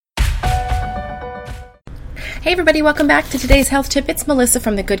Hey everybody, welcome back to today's health tip. It's Melissa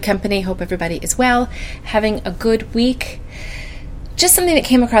from The Good Company. Hope everybody is well, having a good week. Just something that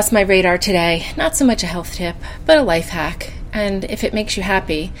came across my radar today. Not so much a health tip, but a life hack. And if it makes you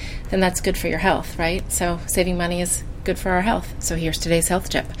happy, then that's good for your health, right? So saving money is good for our health. So here's today's health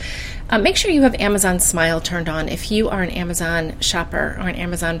tip. Make sure you have Amazon Smile turned on. If you are an Amazon shopper or an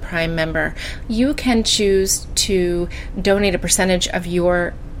Amazon Prime member, you can choose to donate a percentage of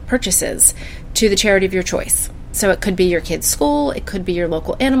your purchases to the charity of your choice. So it could be your kid's school, it could be your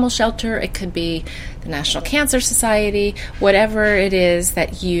local animal shelter, it could be the National Cancer Society, whatever it is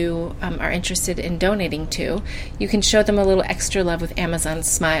that you are interested in donating to, you can show them a little extra love with Amazon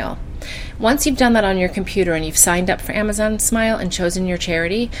Smile. Once you've done that on your computer and you've signed up for Amazon Smile and chosen your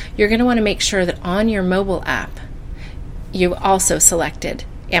charity, you're going to want to make sure that on your mobile app, you've also selected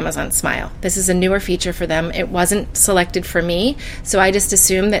Amazon Smile. This is a newer feature for them. It wasn't selected for me, so I just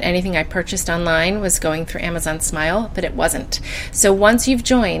assumed that anything I purchased online was going through Amazon Smile, but it wasn't. So once you've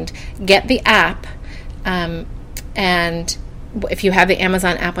joined, get the app, and if you have the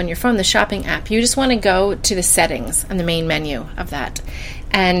Amazon app on your phone, the shopping app, you just want to go to the settings on the main menu of that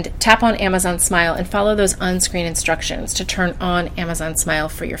and tap on Amazon Smile and follow those on-screen instructions to turn on Amazon Smile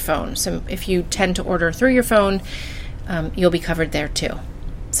for your phone. So if you tend to order through your phone, you'll be covered there too.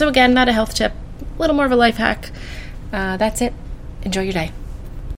 So again, not a health tip, a little more of a life hack. That's it. Enjoy your day.